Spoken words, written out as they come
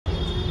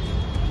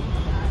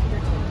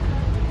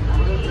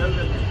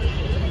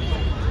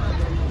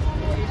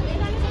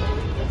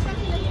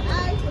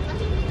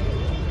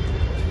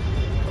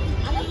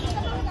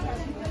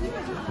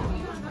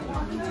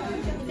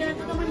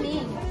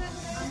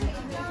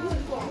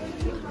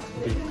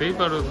দেখতেই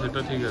পারো, সেটা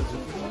ঠিক আছে।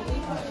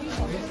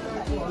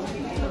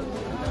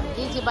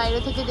 এই যে বাইরে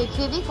থেকে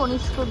দেখিয়ে দিই,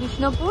 কনিষ্ক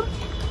বিষ্ণুপুর,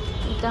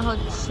 এটা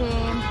হচ্ছে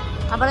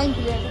আবার আমি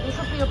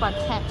প্রিয় পার্ক।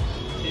 হ্যাঁ,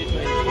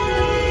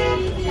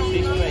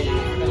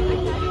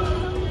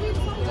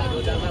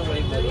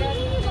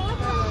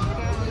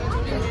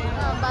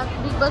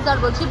 বিগ বাজার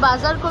বলছি,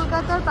 বাজার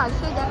কলকাতার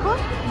পাশে দেখো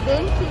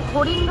দেন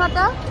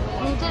হরিণঘাটা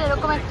নিচের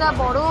এরকম একটা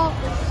বড়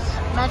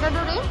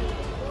ম্যাটাডোরে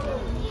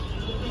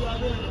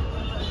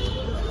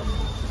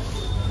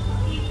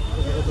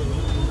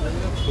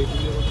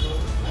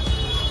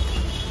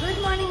good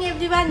morning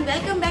everyone,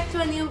 welcome back to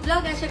a new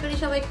blog. আশা করি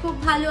সবাই খুব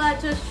ভালো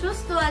আছো,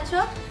 সুস্থ আছো।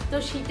 তো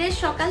শীতের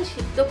সকাল,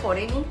 শীত তো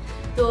পড়েনি,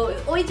 তো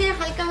ওই যে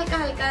হালকা হালকা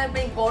হালকা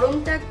মানে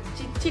গরমটা,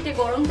 চিটচিটে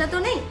গরমটা তো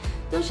নেই,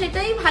 তো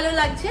সেটাই ভালো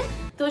লাগছে।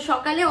 তো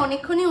সকালে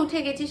অনেকক্ষণই উঠে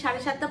গেছি,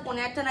 7:30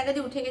 পৌনে 8টা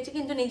নাগাদই উঠে গেছি,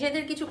 কিন্তু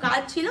নিজেদের কিছু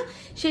কাজ ছিল,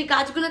 সেই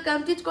কাজগুলো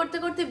কমপ্লিট করতে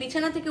করতে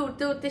বিছানা থেকে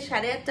উঠতে উঠতে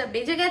 8:30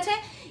 বেজে গেছে।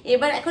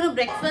 এবার এখনো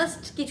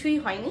ব্রেকফাস্ট কিছুই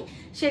হয়নি,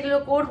 সেগুলো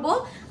করব।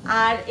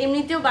 আর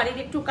এমনিতেও বাড়ির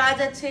একটু কাজ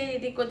আছে,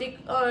 এদিক ওদিক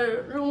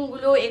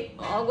রুমগুলো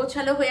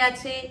অগোছালো হয়ে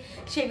আছে,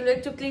 সেগুলো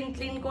একটু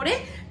ক্লিন করে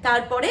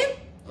তারপরে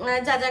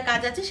যা যা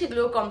কাজ আছে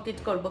সেগুলো কমপ্লিট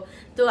করব।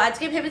 তো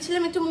আজকে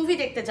ভেবেছিলাম একটু মুভি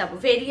দেখতে যাবো,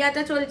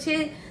 ভেরিয়াটা চলছে,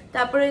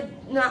 তারপরে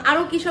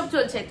আরো কি সব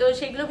চলছে, তো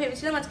সেগুলো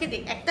ভেবেছিলাম আজকে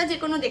একটা যে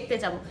কোনো দেখতে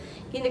যাব,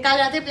 কিন্তু কাল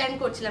রাতে প্ল্যান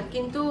করছিলাম,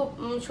 কিন্তু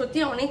সত্যি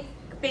অনেক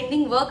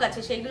পেন্ডিং ওয়ার্ক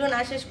আছে, সেগুলো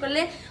না শেষ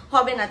করলে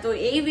হবে না। তো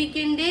এই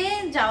উইকেন্ডে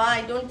যাওয়া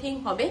আই ডোন্ট থিঙ্ক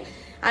হবে,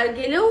 আর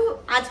গেলেও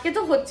আজকে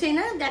তো হচ্ছেই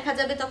না, দেখা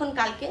যাবে তখন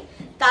কালকে।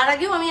 তার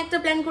আগেও আমি একটা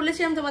প্ল্যান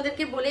করেছিলাম,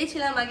 তোমাদেরকে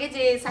বলেইছিলাম আগে,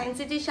 যে সায়েন্স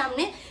সিটির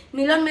সামনে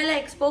মিলন মেলা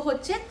এক্সপো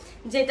হচ্ছে,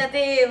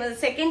 যেটাতে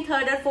 2nd,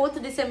 3rd আর 4th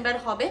ডিসেম্বর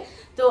হবে।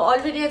 তো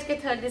অলরেডি আজকে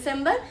 3rd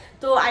ডিসেম্বর,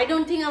 তো আই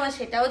ডোন্ট থিঙ্ক আমার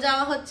সেটাও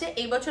যাওয়া হচ্ছে।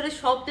 এই বছরের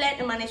সব প্ল্যান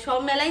মানে সব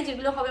মেলায়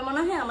যেগুলো হবে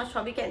মনে হয় আমার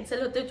সবই ক্যান্সেল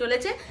হতে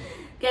চলেছে,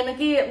 কেন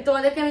কি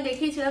তোমাদেরকে আমি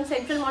দেখিয়েছিলাম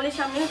সেন্ট্রাল মলের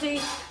সামনেও যে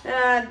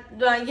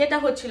ইয়েটা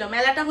হচ্ছিল,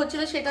 মেলাটা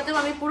হচ্ছিল, সেটাতেও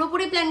আমি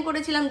পুরোপুরি প্ল্যান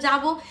করেছিলাম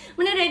যাব,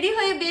 মানে রেডি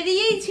হয়ে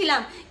বেরিয়েই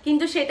ছিলাম,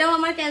 কিন্তু সেটাও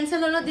আমার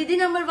ক্যান্সেল হলো। দিদি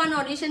নাম্বার 1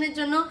 অডিশনের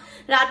জন্য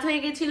রাত হয়ে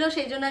গেছিল,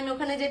 সেই জন্য আমি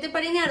ওখানে যেতে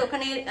পারিনি। আর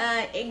ওখানে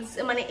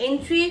মানে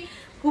এন্ট্রি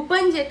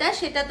কুপন যেটা,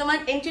 সেটা তোমার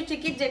এন্ট্রি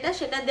টিকিট যেটা,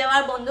 সেটা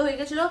দেওয়ার বন্ধ হয়ে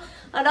গেছিল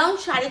অ্যারাউন্ড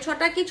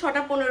 6:30 কি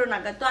 6:15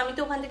 নাগাদ। তো আমি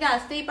তো ওখান থেকে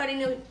আসতেই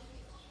পারিনি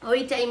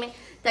ওই টাইমে,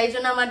 তাই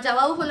জন্য আমার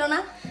যাওয়াও হলো না।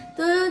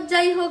 তো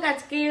যাই হোক,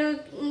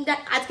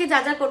 আজকে যা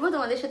যা করবো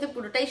তোমাদের সাথে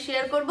পুরোটাই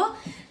শেয়ার করব।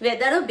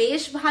 ওয়েদারও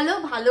বেশ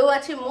ভালো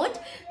আছে মোট।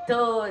 তো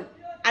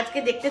আজকে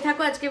দেখতে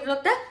থাকো আজকে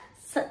ব্লগটা।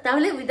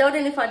 তাহলে উইদাউট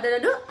এনি ফার্দার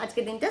আডু আজকে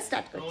দিনটা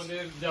স্টার্ট করছি।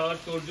 আমাদের যাওয়ার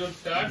তোড়জোড়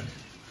স্টার্ট।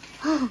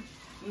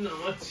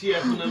 নামাচ্ছি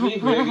এখন আমি,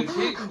 হয়ে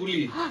গেছি গুলি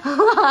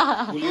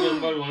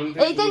নাম্বার 1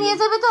 থেকে। এইটা নিয়ে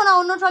যাবে তো না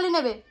অন্য ট্রলি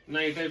নেবে? না,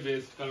 এটাই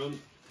বেস্ট, কারণ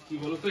কি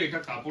বলতো, এটা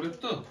কাপড়ের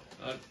তো,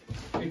 আর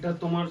এটা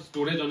তোমার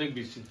স্টোরেজ অনেক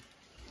বেশি।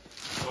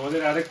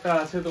 আমাদের আরেকটা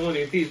আছে তোমার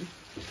এটির,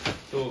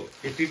 তো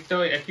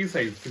এটিরটাও একই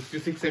সাইজ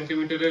 56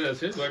 সেন্টিমিটারের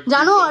আছে, বাট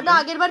জানো ওটা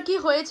আগেরবার কি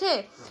হয়েছে,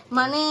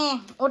 মানে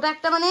ওটা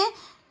একটা মানে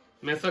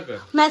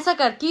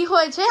ম্যাসাকার কি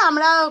হয়েছে।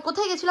 আমরা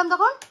কোথায় গেছিলাম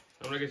তখন?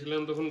 আমরা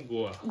গেছিলাম তখন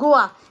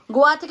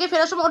গোয়া থেকে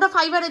ফেরার সময়, ওটা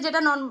ফাইবারে যেটা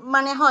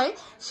মানে হয়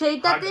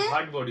সেইটাতে,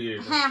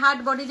 হ্যাঁ হার্ড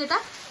বডি যেটা,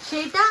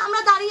 সেইটা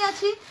আমরা দাঁড়িয়ে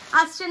আছি,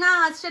 আসছে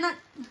না।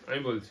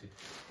 আমি বলছি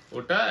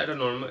ওটা একটা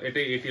নরমাল,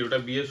 এটি ওটা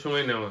বিয়ের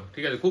সময় নেওয়া,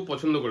 ঠিক আছে, খুব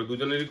পছন্দ করে,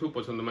 দুজনেরই খুব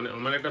পছন্দ। মানে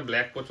আমার একটা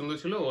ব্ল্যাক পছন্দ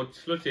ছিল, ওর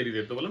ছিল চেরি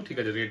রেড, তো বললাম ঠিক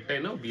আছে রেডটাই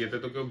নাও, বিয়েতে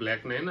তো কেউ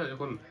ব্ল্যাক নেয় না,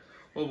 যখন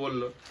ও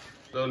বললো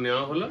তো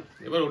নেওয়া হলো।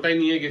 এবার ওটাই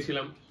নিয়ে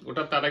গেছিলাম,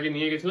 ওটা তার আগে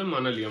নিয়ে গেছিলাম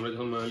মানালি, আমরা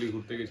যখন মানালি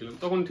ঘুরতে গেছিলাম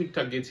তখন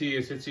ঠিকঠাক গেছি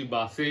এসেছি,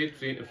 বাসে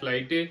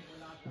ফ্লাইটে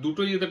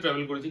দুটোই যেতে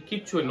ট্রাভেল করেছি,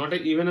 কিচ্ছু not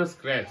even a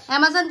scratch.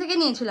 Amazon থেকে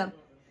নিয়েছিলাম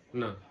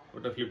না,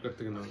 ওটা ফ্লিপকার্ট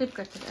থেকে না,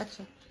 ফ্লিপকার্ট থেকে।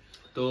 আচ্ছা,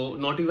 তো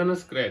নট ইভেন আ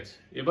স্ক্র্যাচ।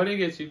 এবারে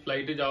গেছি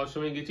ফ্লাইটে, যাওয়ার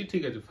সময় গেছি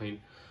ঠিক আছে ফাইন,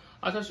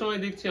 আসার সময়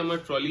দেখছি আমার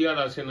ট্রলি আর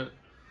আসে না।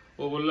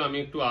 ও বললো আমি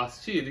একটু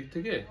আসছি এদিক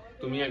থেকে,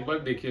 তুমি একবার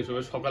দেখে এসো।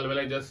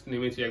 সকালবেলায় জাস্ট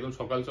নেমেছি, একদম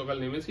সকাল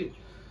নেমেছি।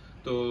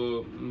 তো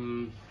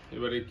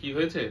এবারে কি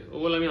হয়েছে, ও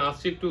বললো আমি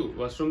আসছি একটু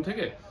ওয়াশরুম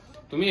থেকে,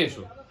 তুমি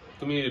এসো,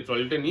 তুমি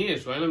ট্রলিটা নিয়ে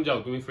এসো। আমি বললাম যাও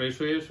তুমি ফ্রেশ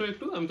হয়ে এসো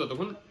একটু, আমি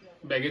ততক্ষণ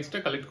ব্যাগেজটা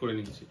কালেক্ট করে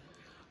নিচ্ছি।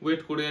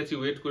 ওয়েট করে আছি,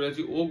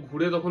 ও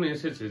ঘুরে তখন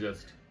এসেছে,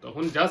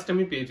 জাস্ট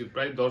আমি পেয়েছি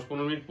প্রায়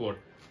 10-15 মিনিট পর।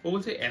 ও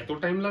বলছে এত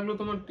টাইম লাগলো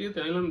তোমার ইয়েতে?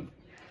 আমি বললাম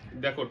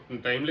দেখো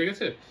টাইম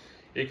লেগেছে,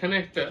 এখানে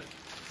একটা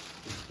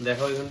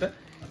দেখো,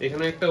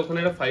 এখানে একটা ওখানে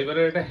একটা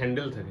ফাইবারের একটা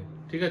হ্যান্ডেল থাকে,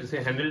 ঠিক আছে,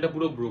 সেই হ্যান্ডেলটা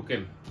পুরো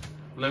ব্রোকেন,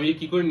 মানে আমি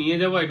কি করে নিয়ে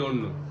যাবো আই ডোন্ট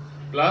নো।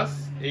 প্লাস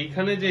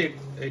এইখানে যে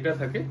এটা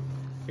থাকে,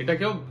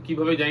 এটাকেও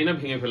কিভাবে জানি না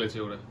ভেঙে ফেলেছে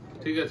ওরা,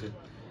 ঠিক আছে।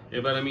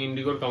 এবার আমি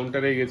ইন্ডিগোর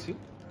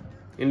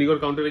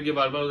কাউন্টারে গিয়ে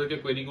বারবার ওদেরকে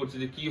কোয়েরি করছি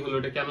যে কি হলো,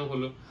 এটা কেন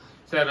হলো।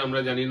 স্যার আমরা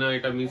জানি না,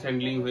 এটা মিস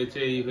হ্যান্ডলিং হয়েছে,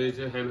 এই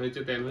হয়েছে, হ্যান হয়েছে,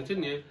 ত্যান হয়েছে,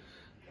 নিয়ে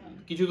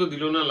কিছু তো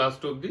দিল না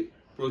লাস্ট অব্দি।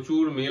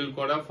 প্রচুর মেল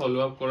করা, ফলো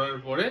আপ করার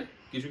পরে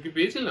কিছু কি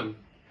পেয়েছিলাম,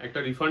 একটা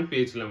রিফান্ড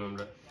পেয়েছিলাম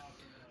আমরা,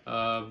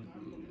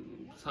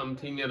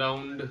 সামথিং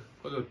অ্যারাউন্ড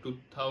কত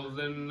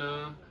 1500,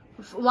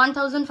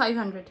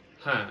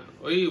 হ্যাঁ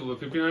ওই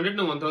 1500 না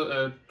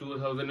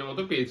 2000 এর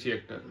মতো পেয়েছি,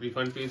 একটা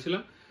রিফান্ড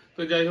পেয়েছিলাম।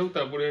 তো যাই হোক,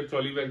 তারপরে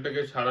ট্রলি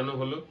ব্যাগটাকে সারানো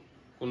হলো,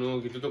 কোনো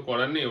কিছু তো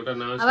করার নেই, ওটা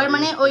না আবার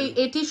মানে ওই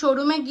এটি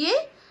শোরুমে গিয়ে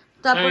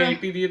তারপরে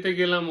এটি দিয়েতে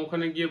গেলাম,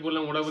 ওখানে গিয়ে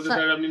বললাম, ওরা বলছে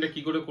স্যার আপনি এটা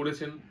কি করে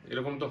করেছেন,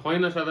 এরকম তো হয়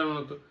না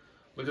সাধারণত।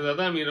 বলছে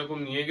দাদা আমি এরকম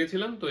নিয়ে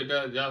গেছিলাম, তো এটা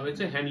যা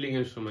হয়েছে হ্যান্ডলিং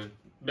এর সময়,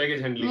 ব্যাগেজ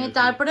হ্যান্ডলিং।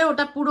 তারপরে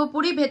ওটা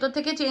পুরোপুরি ভেতর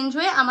থেকে চেঞ্জ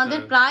হয়ে আমাদের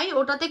প্রায়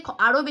ওটাতে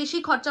আরো বেশি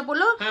খরচা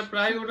পড়লো। হ্যাঁ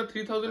প্রায় ওটা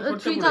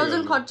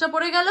 3000 খরচা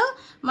পড়ে গেল।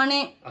 মানে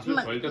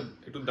আসলে ফয়েলটা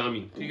একটু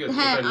দামি, ঠিক আছে,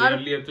 ওটা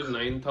নিয়ারলি হচ্ছে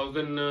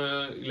 9000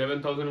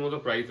 11000 এর মতো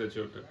প্রাইস আছে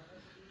ওটা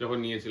যখন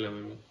নিয়েছিলাম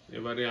আমি।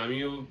 এবারে আমি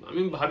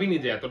ভাবিনি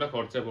যে এতটা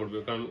খরচা পড়বে,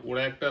 কারণ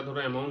ওরা একটা ধরো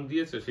অ্যামাউন্ট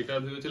দিয়েছে, সেটা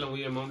ভেবেছিলাম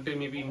ওই অ্যামাউন্টে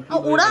মেবি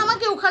ইনক্লুড। ওরা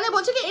আমাকে ওখানে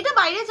বলছে কি এটা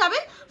বাইরে যাবে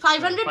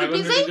 500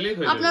 রুপিসেই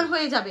আপনার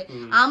হয়ে যাবে।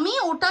 আমি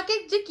ওটাকে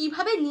যে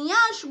কিভাবে নিয়ে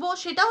আসবো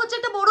সেটা হচ্ছে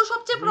একটা বড়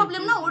সবচেয়ে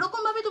প্রবলেম না।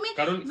 ওরকম ভাবে তুমি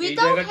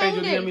উইদাউট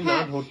হ্যান্ডেল,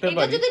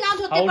 এটা যদি না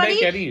ধরতে পারি,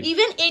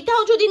 ইভেন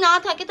এটাও যদি না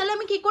থাকে তাহলে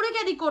আমি কি করে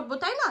ক্যারি করব,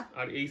 তাই না?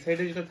 আর এই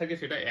সাইডে যেটা থাকে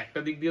সেটা একটা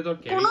দিক দিয়ে তো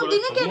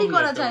ক্যারি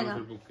করা যায় না।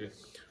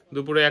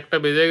 দুপুরে 1টা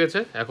বেজে গেছে,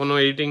 এখনো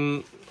এডিটিং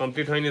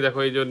কমপ্লিট হয়নি। দেখো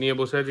এই যে নিয়ে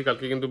বসে আছি,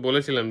 কালকে কিন্তু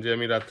বলেছিলাম যে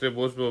আমি রাত্রে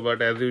বসবো, বাট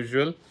অ্যাজ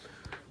ইউজুয়াল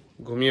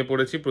ঘুমিয়ে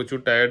পড়েছি, প্রচুর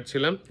টায়ার্ড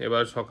ছিলাম।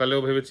 এবার সকালেও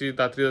ভেবেছি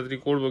তাড়াতাড়ি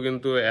করবো,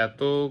 কিন্তু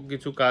এত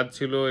কিছু কাজ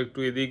ছিল, একটু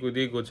এদিক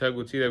ওদিক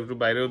গোছাগুছি, একটু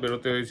বাইরেও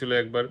বেরোতে হয়েছিল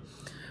একবার,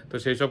 তো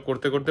সেই সব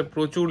করতে করতে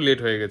প্রচুর লেট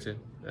হয়ে গেছে।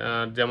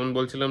 যেমন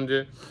বলছিলাম যে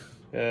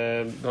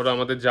ধরো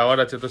আমাদের যাওয়ার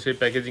আছে, তো সেই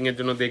প্যাকেজিংয়ের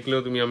জন্য দেখলেও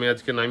তুমি আমি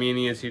আজকে নামিয়ে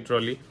নিয়েছি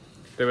ট্রলি,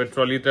 তবে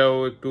ট্রলিটাও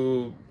একটু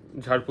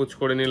ঝাড়পুছ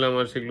করে নিলাম,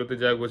 আর সেগুলোতে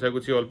যা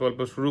গোছাগুছি অল্প অল্প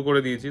শুরু করে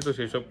দিয়েছি, তো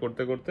সেই সব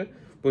করতে করতে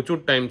প্রচুর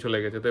টাইম চলে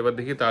গেছে। তো এবার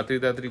দেখি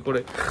তাড়াতাড়ি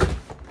করে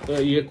তো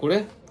করে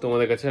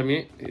তোমাদের কাছে আমি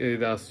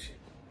আসছি।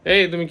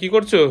 এই তুমি কি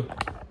করছো?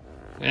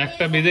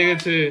 1টা বেজে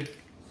গেছে,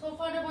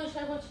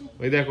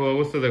 ওই দেখো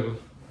অবস্থা দেখো,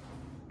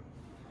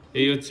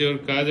 এই হচ্ছে ওর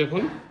কাজ।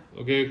 এখন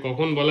ওকে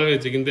কখন বলা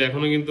হয়েছে, কিন্তু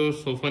এখনো কিন্তু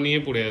সোফা নিয়ে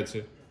পড়ে আছে।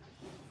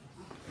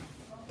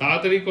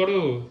 তাড়াতাড়ি করো।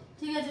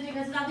 ঠিক আছে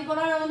রাতে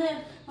করার আমাদের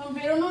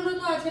বেরোনোরও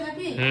তো আছে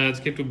নাকি? হ্যাঁ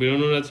আজকে একটু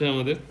বেরোনোর আছে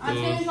আমাদের।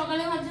 আজকে আমি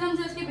সকালে ভাবছিলাম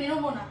যে আজকে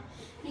বেরোবো না,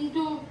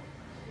 কিন্তু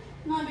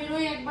না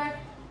বেরোই একবার,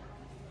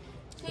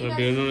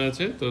 বেরোনোর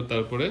আছে, তো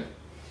তারপরে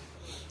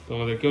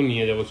তোমাদেরকেও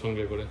নিয়ে যাব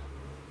সঙ্গে করে।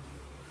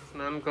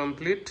 স্নান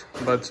কমপ্লিট,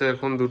 বাচ্চা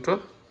এখন 2টো,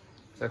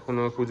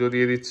 এখনো পুজো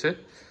দিয়ে দিচ্ছে।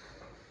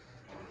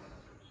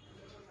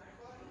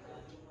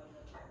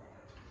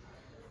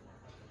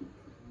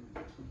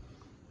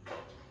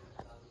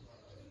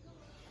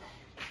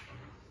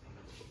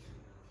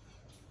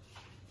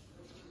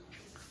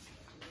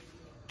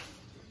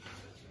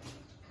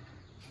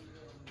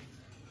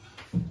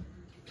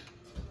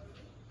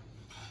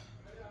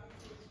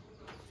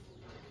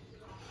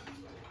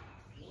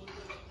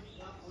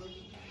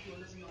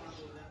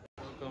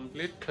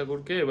 কমপ্লিট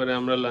ঠাকুরকে, এবারে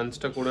আমরা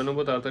লাঞ্চটা করে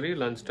নেবো তাড়াতাড়ি।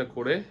 লাঞ্চটা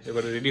করে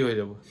এবারে রেডি হয়ে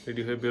যাব,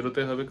 রেডি হয়ে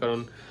বেরোতে হবে, কারণ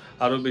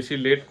আরও বেশি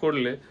লেট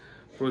করলে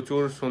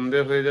প্রচুর সন্ধে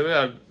হয়ে যাবে,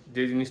 আর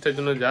যে জিনিসটার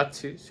জন্য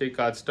যাচ্ছি সেই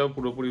কাজটাও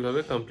পুরোপুরিভাবে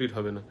কমপ্লিট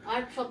হবে না।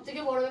 আর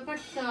সবথেকে বড় ব্যাপার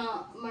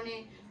মানে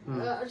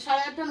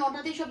 8:30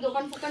 9টাতেই সব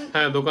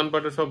হ্যাঁ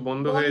দোকানপাট সব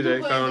বন্ধ হয়ে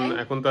যায়, কারণ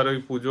এখন তো আর ওই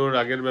পুজোর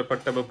আগের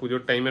ব্যাপারটা বা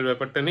পুজোর টাইমের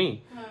ব্যাপারটা নেই।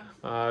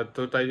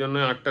 তো তাই জন্য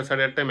 8টা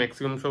 8:30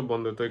 ম্যাক্সিমাম সব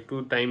বন্ধ। তো একটু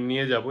টাইম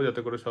নিয়ে যাব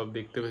যাতে করে সব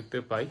দেখতে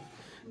পাই,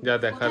 যা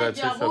দেখার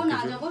আছে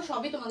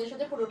সবকিছু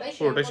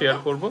পুরোটাই শেয়ার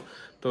করব।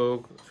 তো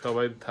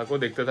সবাই থাকো,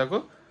 দেখতে থাকো।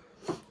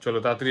 চলো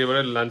তাড়াতাড়ি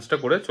এবারে লাঞ্চটা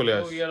করে চলে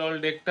আসি। We are all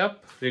ডেকড up,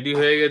 ready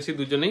হয়ে গেছি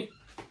দুজনেই।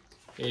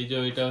 এই যে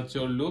এটা হচ্ছে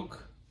ওর লুক,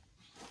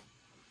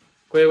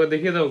 কই একবার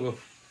দেখিয়ে দাও গো।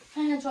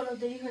 হ্যাঁ চলো,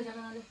 দেরি হয়ে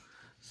যাবে নালে।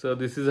 So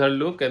this is her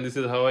look and this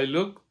is how I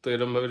look. তো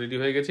এরকম ভাবে রেডি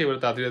হয়ে গেছি, এবার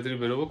তাড়াতাড়ি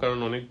বেরোবো, কারণ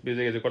অনেক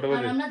বেজে গেছে। কটা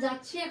বাজে? আমরা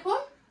যাচ্ছি এখন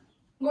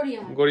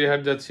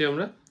গড়িয়াহাট যাচ্ছি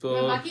আমরা। তো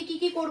বাকি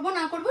কি করব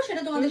না করব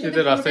সেটা তোমাদের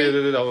সাথে রাস্তায়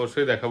যেতে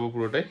অবশ্যই দেখাবো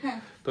পুরোটাই।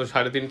 তো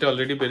 3:30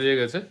 অলরেডি বেজে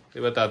গেছে,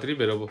 এবার তাড়াতাড়ি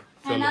বেরোবো।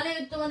 চলো, নালে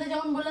তোমাদের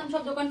যেমন বললাম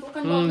সব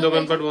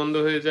দোকানপাট বন্ধ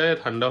হয়ে যায়,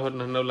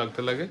 ঠান্ডাও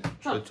লাগতে লাগে।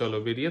 তো চলো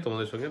বেরিয়ে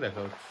তোমাদের সঙ্গে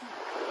দেখা হচ্ছে।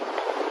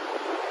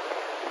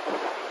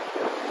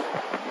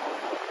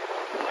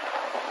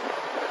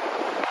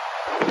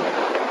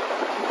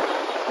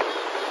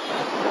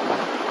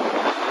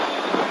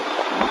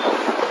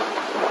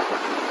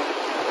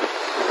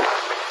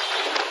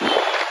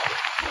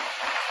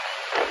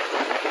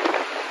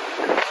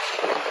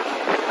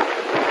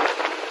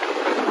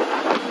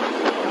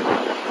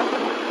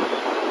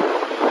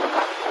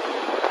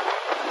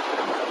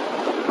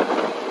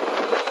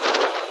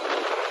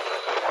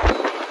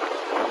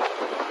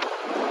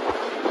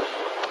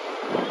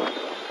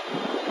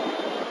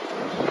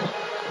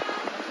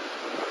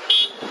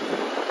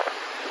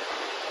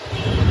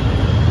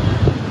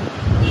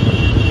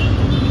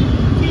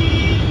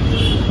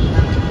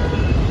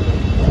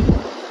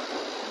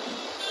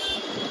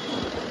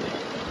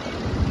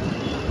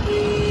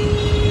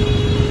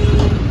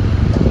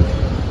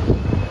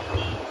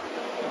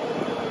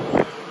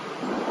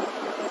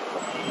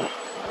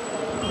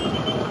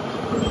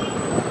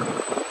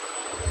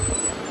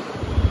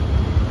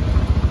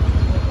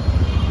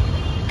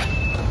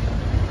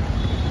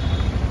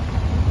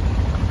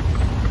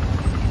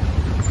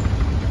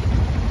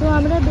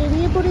 আমরা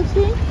বেরিয়ে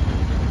পড়েছি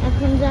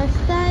এখন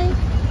রাস্তায়,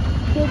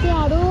 যেতে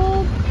আরো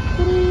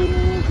 20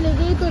 মিনিট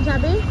লেগেই তো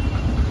যাবে।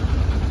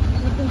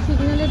 এখন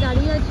সিগন্যালে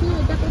দাঁড়িয়ে আছি।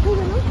 এটা কোথায়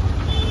গেল?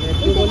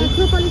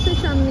 মেট্রোপলিসের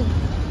সামনে।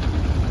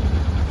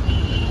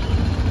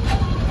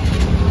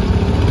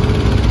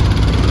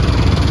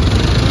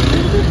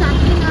 কিন্তু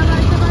চাকরি না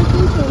বাড়তে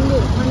পারতেই সন্ধে,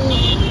 মানে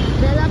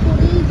বেলা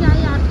পড়েই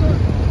যায়, আর তো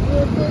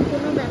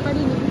কোনো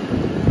ব্যাপারই নেই।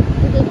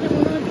 তো দেখে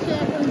মনে হচ্ছে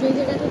এখন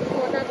বেজে গেছে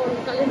 6টা,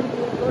 গরমকালে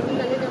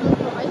যেমন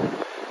হয়।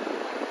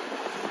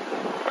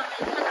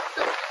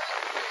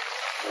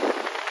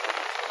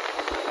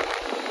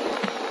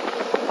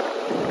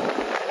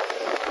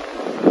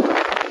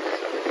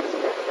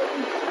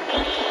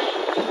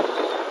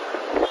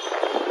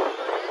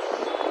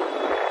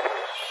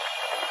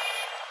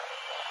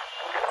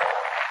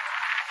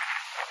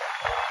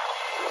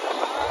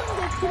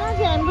 দেখছি না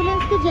যে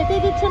অ্যাম্বুলেন্সকে যেতে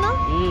দিচ্ছে না,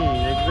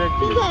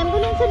 কিন্তু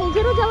অ্যাম্বুলেন্সে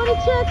নিজেরও যাওয়ার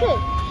ইচ্ছে আছে।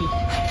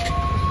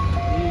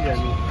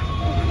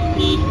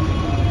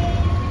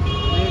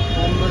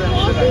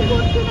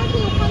 করছে নাকি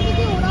ওখান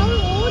থেকে,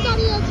 ও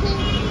দাঁড়িয়ে আছে।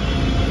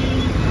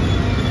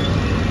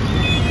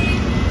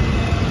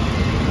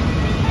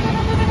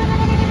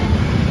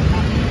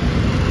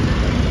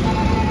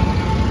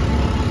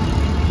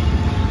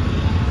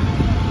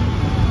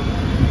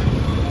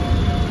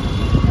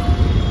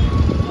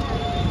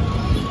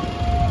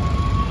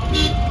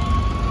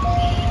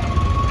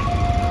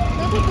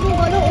 তুমি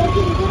বলো, ওর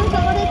কি নিজেরও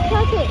যাওয়ার ইচ্ছা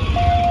আছে?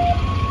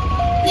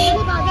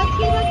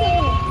 বাজাচ্ছি না কেন?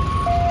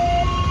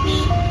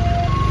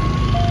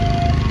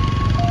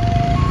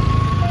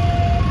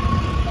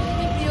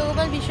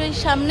 প্রিয়গোপাল বিষয়ের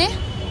সামনে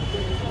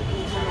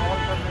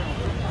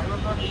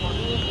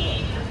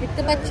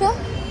দেখতে পাচ্ছ।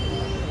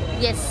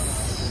 ইয়েস,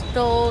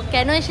 তো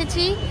কেন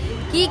এসেছি,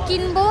 কি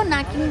কিনবো না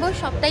কিনবো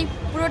সবটাই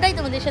পুরোটাই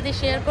তোমাদের সাথে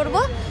শেয়ার করব।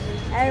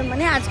 আর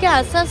মানে আজকে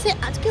আস্তে আস্তে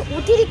আজকে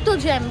অতিরিক্ত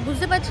জ্যাম,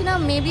 বুঝতে পারছি না,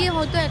 মেবি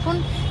হয়তো এখন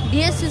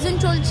বিয়ের সিজন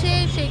চলছে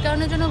সেই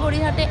কারণের জন্য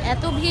গড়িয়াহাটে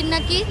এত ভিড়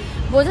নাকি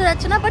বোঝা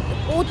যাচ্ছে না, বাট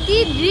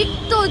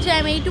অতিরিক্ত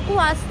জ্যাম। এইটুকু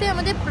আসতে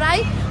আমাদের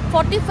প্রায়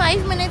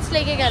 45 মিনিটস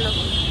লেগে গেল।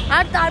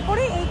 আর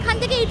তারপরে এইখান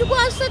থেকে এইটুকু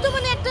আসতে তো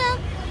মানে একটা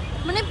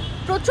মানে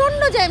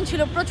প্রচণ্ড জ্যাম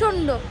ছিল,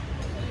 প্রচণ্ড।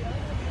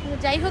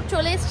 যাই হোক,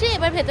 চলে এসছি,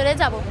 এবার ভেতরে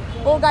যাব।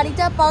 ও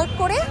গাড়িটা পার্ক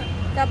করে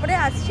তারপরে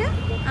আসছে,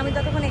 আমি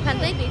ততক্ষণ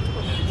এখানটাই ওয়েট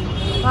করি।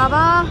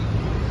 বাবা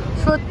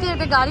সত্যি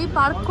একটা গাড়ি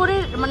পার্ক করে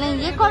মানে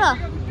ইয়ে করা,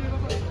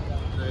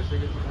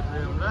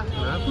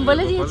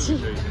 বলে দিয়েছি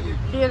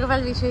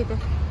প্রিয়গোপাল বিষয়তে।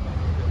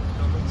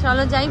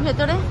 চলো যাই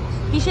ভেতরে।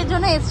 কিসের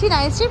জন্য এসছি না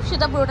এসছি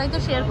সেটা পুরোটাই তো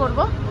শেয়ার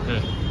করবো।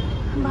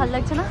 ভাল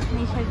লাগছে না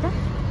এই শাড়িটা,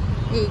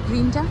 এই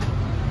গ্রিনটা।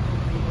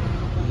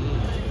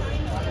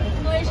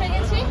 তো এসে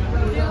গেছি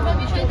প্রিয়গোপাল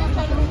বিষয়তে,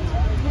 চলো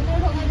ভেতরে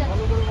ঢোকা যাক।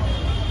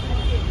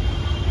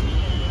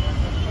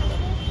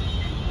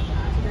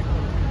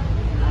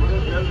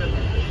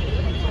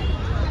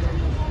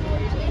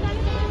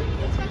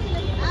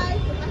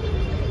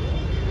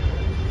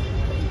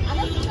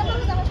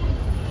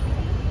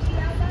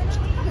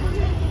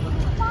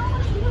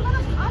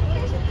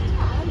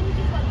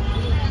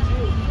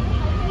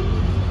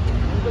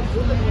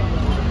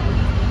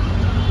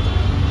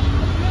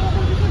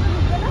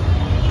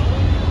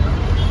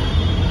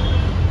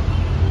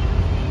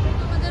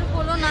 আমাদের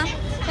হলো না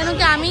কেন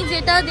কি, আমি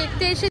যেটা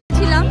দেখতে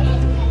এসেছিলাম,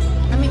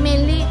 আমি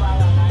মেনলি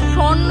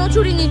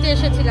স্বর্ণচুরি নিতে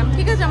এসেছিলাম।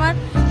 ঠিক আছে, আমার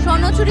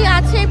স্বর্ণচুরি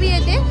আছে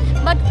বিয়েতে,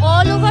 বাট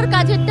অল ওভার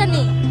কাজেরটা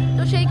নেই।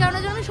 তো সেই কারণে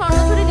যে আমি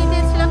স্বর্ণচুরি নিতে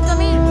এসেছিলাম, তো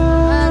আমি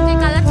যে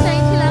কালার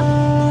চাইছিলাম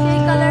সেই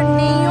কালার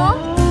নেইও।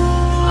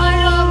 আর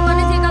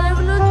মানে যে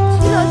কালারগুলো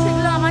ছিল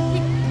সেগুলো আমার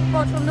ঠিক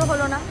পছন্দ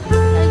হলো না,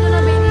 তাই জন্য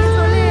বেরিয়ে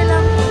চলে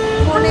এলাম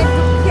মনের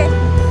দুঃখে।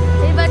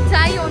 এবার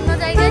চাই অন্য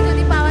জায়গায়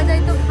যদি পাওয়া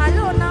যায় তো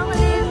ভালো, না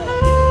হলে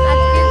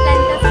আজকের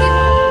প্ল্যানটা স্কিপ।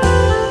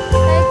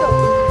 তাই তো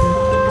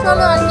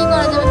চলো, আর কি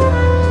করা যাবে।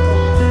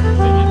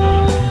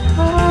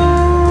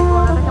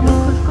 গলাটা কেমন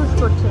খুসখুস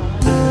করছে,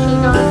 সেই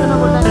কারণের জন্য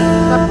বললাম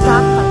কাপ চা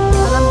খাই।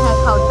 বললাম হ্যাঁ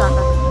খাও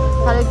চাটা,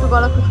 তাহলে একটু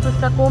গলা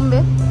খুসখুসটা কমবে।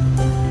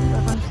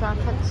 তখন চা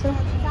খাচ্ছে।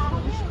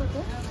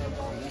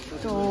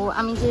 তো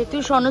আমি যেহেতু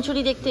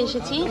স্বর্ণচুরি দেখতে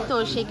এসেছি, তো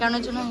সেই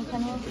কারণের জন্য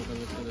এখানে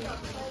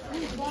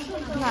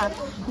হ্যাঁ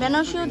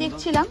বেনারসিও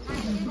দেখছিলাম,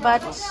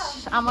 বাট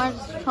আমার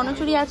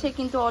স্বর্ণচুরি আছে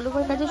কিন্তু অল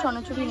ওভার কাজে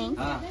স্বর্ণচুরি নেই।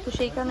 তো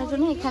সেই কারণের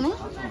জন্য এখানে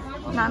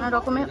নানা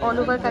রকমের অল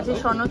ওভার কাজের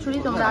স্বর্ণচুরি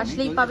তোমরা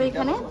আসলেই পাবে।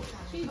 এখানে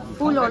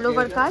ফুল অল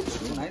ওভার কাজ,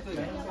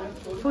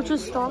 প্রচুর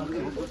স্টক।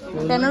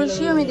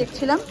 বেনারসিও আমি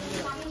দেখছিলাম,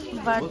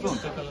 বাট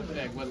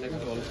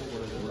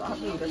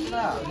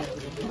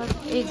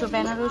এই যে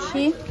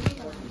বেনারসি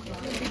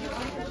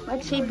বাট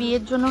সেই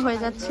বিয়ের জন্য হয়ে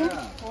যাচ্ছে,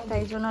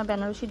 তাই জন্য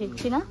বেনারসি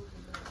দেখছি না,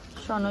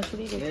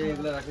 স্বর্ণচুরি দেখি।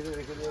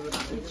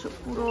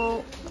 পুরো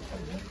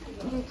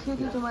দেখিয়ে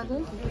দিই তোমাদের।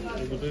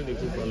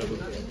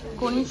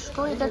 কনিষ্ক,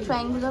 এটা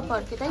ট্রায়াঙ্গুলার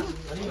পার্কে, তাই না?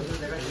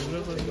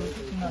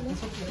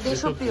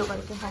 দেশপ্রিয়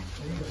পার্কে, হ্যাঁ।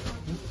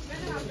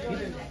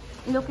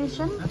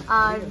 লোকেশন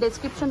আর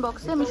ডেসক্রিপশন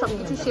বক্সে আমি সব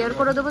কিছু শেয়ার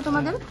করে দেবো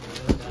তোমাদের,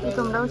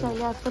 তোমরাও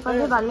চাইলে আসতে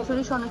পারবে।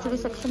 বালুচুরি স্বর্ণচুরি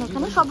সেকশন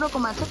এখানে সব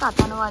রকম আছে,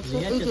 কাতানো আছে।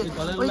 এই যে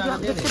ওই যে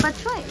দেখতে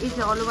পাচ্ছ, এই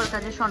যে অল ওভার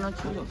কাজের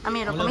স্বর্ণচুরি আমি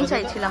এরকমই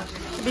চাইছিলাম।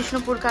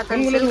 বিষ্ণুপুর কাতান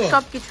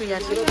সব কিছুই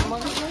আছে।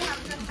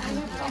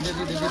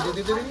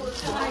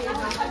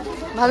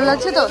 ভালো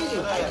লাগছে তো?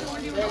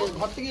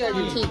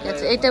 ঠিক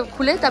আছে, এটা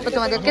খুলে তারপর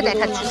তোমাদেরকে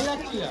দেখাচ্ছি।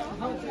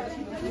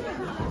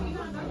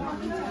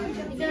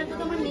 জায়গাটা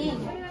তো আমার নেই।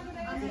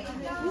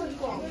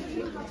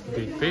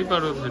 দেখতেই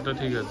পারো, সেটা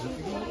ঠিক আছে।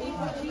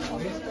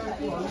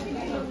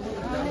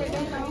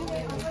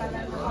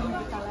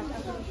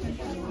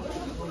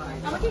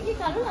 আমাকে কি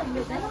কালো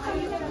লাগবে? তাই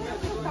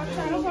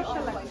আরো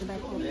বর্ষা লাগছে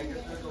দেখো।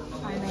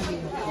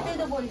 সেটাই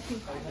তো বলছি,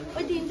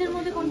 ওই তিনটের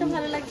মধ্যে কোনটা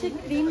ভালো লাগছে?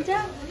 ক্রিমটা,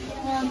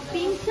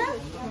 পিঙ্কটা,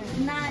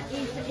 না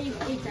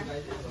এইটা?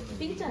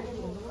 পিঙ্কটা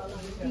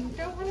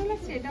পিঙ্কটাও ভালো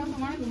লাগছে, এটাও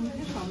তোমার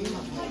মধ্যে সবই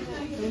ভালো।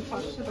 তুমি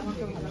ফর্সা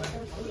তোমাকে ভালো লাগছে,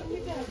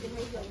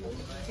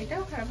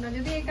 এটাও খারাপ না।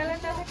 যদি এই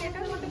কালারটা থাকে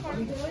এটাও হতে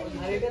পারে।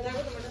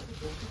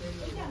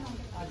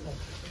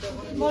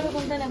 বলো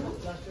কোনটা নেবো?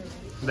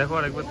 দেখো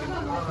আরেকবার।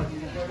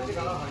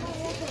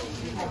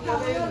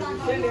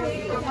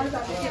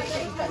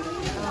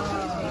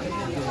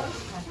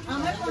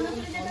 আমার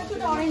সোনাঝুরিটা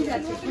শুধু অরেঞ্জ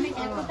আছে, মানে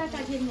এতটা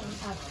কাজের নেই,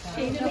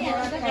 সেই জন্য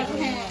এতটা কাজের।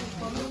 হ্যাঁ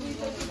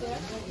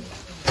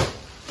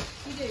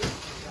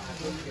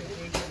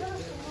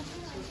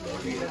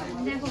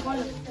দেখো,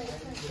 বলো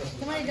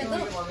তোমার এটা তো,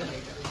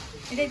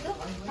 এটাই তো।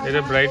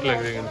 এটা ব্রাইট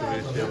লাগছে কিন্তু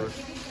বেশি আবার।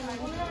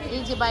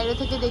 এই যে বাইরে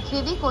থেকে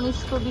দেখিয়ে দিই,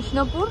 কনিষ্ক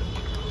বিষ্ণুপুর।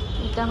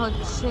 এটা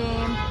হচ্ছে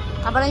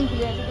আবার আমি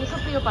ভুলে যাচ্ছি,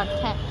 বিশ্বপ্রিয় পার্ক।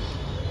 হ্যাঁ,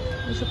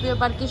 বিশ্বপ্রিয়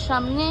পার্কের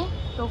সামনে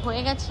তো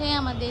হয়ে গেছে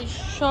আমাদের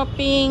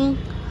শপিং।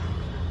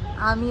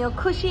 আমিও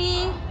খুশি।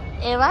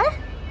 এবার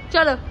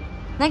চলো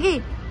নাকি?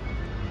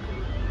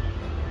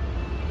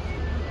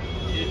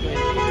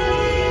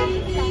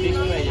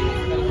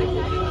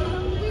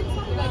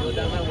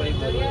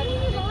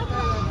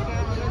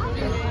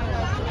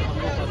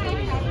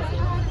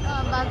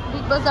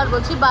 বিগ বাজার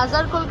বলছি,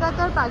 বাজার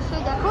কলকাতার পাশে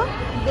দেখো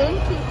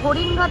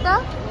হরিণঘাটা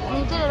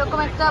নিচের এরকম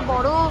একটা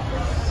বড়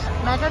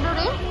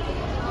ম্যাটাডোরে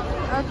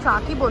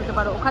ট্রাকই বলতে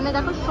পারো। ওখানে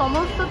দেখো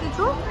সমস্ত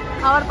কিছু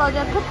খাবার পাওয়া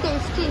যায়, খুব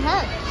টেস্টি।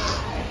 হ্যাঁ,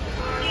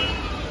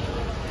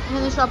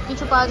 এখানে সব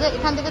কিছু পাওয়া যায়।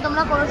 এখান থেকে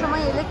তোমরা কোনো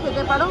সময় এলে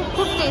খেতে পারো,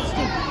 খুব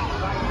টেস্টি।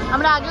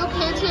 আমরা আগেও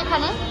খেয়েছি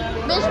এখানে,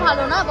 বেশ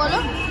ভালো না বলো?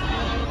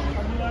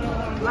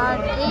 আর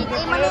এই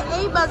মানে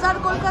এই বাজার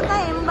কলকাতা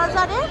এম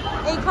বাজারে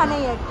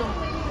এইখানেই একদম।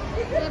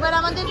 এবার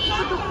আমাদের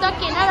কিছু টুকটাক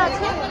কেনার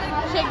আছে,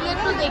 সেগুলো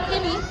একটু দেখে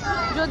নিই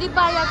যদি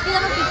পাই। আজকে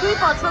যেন কিছুই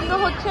পছন্দ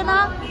হচ্ছে না,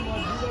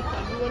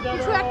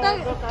 কিছু একটা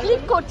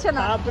ক্লিক করছে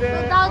না,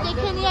 তাও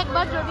দেখে নিই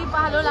একবার যদি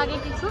ভালো লাগে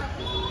কিছু।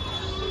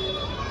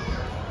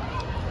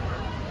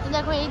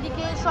 দেখো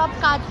এইদিকে সব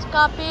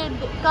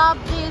কাপ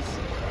ডিস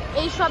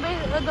এইসবের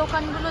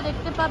দোকানগুলো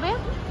দেখতে পাবে।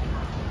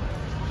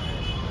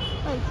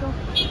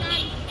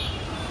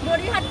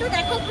 গড়িয়াহাটটা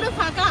দেখো পুরো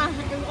ফাঁকা,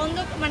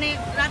 মানে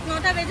রাত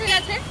 9টা বেজে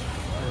গেছে।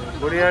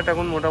 গড়িয়াহাট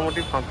এখন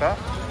মোটামুটি ফাঁকা।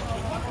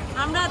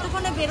 আমরা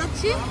এতক্ষণে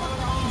বেরোচ্ছি,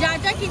 যা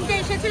যা কিনতে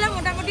এসেছিলাম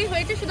মোটামুটি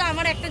হয়েছে, শুধু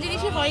আমার একটা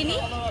জিনিসই হয়নি,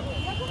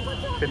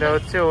 সেটা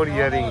হচ্ছে ওর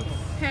ইয়ারিং।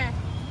 হ্যাঁ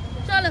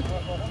চলো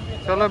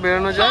চলো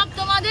বেরোনো যাক। সব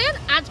তোমাদের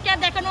আজকে আর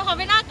দেখানো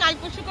হবে না, কাল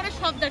পরশু করে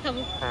সব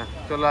দেখাবো। হ্যাঁ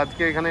চলো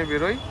আজকে এখানে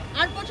বেরোই।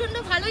 আর প্রচন্ড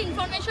ভালো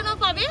ইনফরমেশনও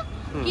পাবে,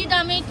 কি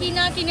দামে কি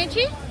না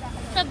কিনেছি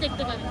সব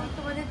দেখতে পাবে।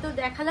 তোমাদের তো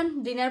দেখালাম,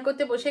 ডিনার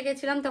করতে বসে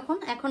গেছিলাম তখন,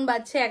 এখন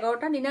বাজছে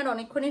 11টা, ডিনার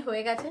অনেকক্ষণই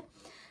হয়ে গেছে।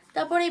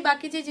 তারপর এই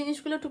বাকি যে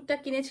জিনিসগুলো টুকটাক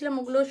কিনেছিলাম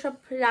ওগুলো সব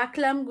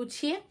রাখলাম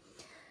গুছিয়ে।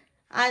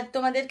 আর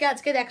তোমাদেরকে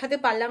আজকে দেখাতে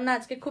পারলাম না,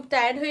 আজকে খুব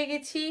টায়ার্ড হয়ে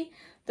গেছি।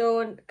 তো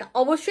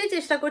অবশ্যই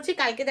চেষ্টা করছি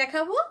কালকে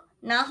দেখাবো,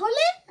 না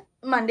হলে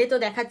মানডে তো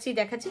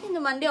দেখাচ্ছি, কিন্তু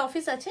মানডে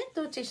অফিস আছে,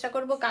 তো চেষ্টা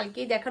করব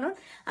কালকেই দেখানোর।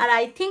 আর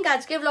আই থিঙ্ক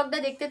আজকে ব্লগটা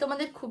দেখতে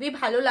তোমাদের খুবই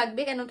ভালো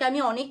লাগবে, কেন কি আমি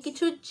অনেক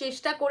কিছু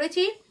চেষ্টা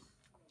করেছি,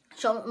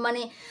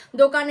 মানে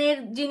দোকানের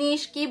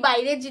জিনিস কি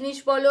বাইরের জিনিস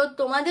বলো,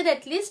 তোমাদের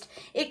অ্যাটলিস্ট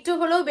একটু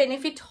হলেও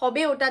বেনিফিট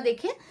হবে ওটা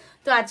দেখে।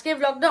 তো আজকের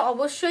ব্লগটা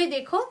অবশ্যই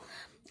দেখো,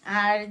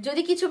 আর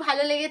যদি কিছু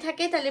ভালো লেগে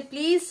থাকে তাহলে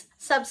প্লিজ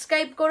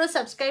সাবস্ক্রাইব করো।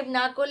 সাবস্ক্রাইব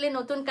না করলে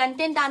নতুন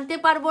কন্টেন্ট আনতে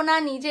পারবো না,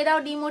 নিজেরাও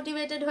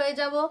ডিমোটিভেটেড হয়ে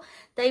যাব।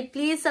 তাই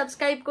প্লিজ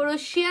সাবস্ক্রাইব করো,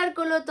 শেয়ার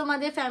করো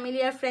তোমাদের ফ্যামিলি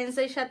আর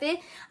ফ্রেন্ডসের সাথে।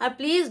 আর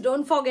please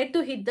don't forget to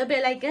hit the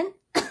bell icon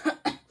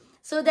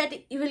so that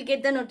you will get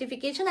the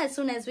notification as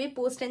soon as we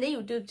post in the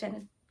YouTube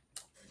channel.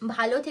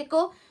 ভালো থেকো,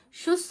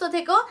 সুস্থ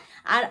থেকো,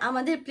 আর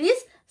আমাদের প্লিজ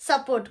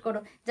সাপোর্ট করো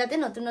যাতে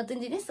নতুন নতুন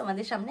জিনিস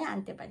তোমাদের সামনে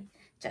আনতে পারি।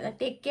 চলো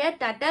take care,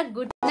 tata,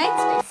 good night,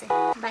 stay safe,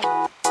 by.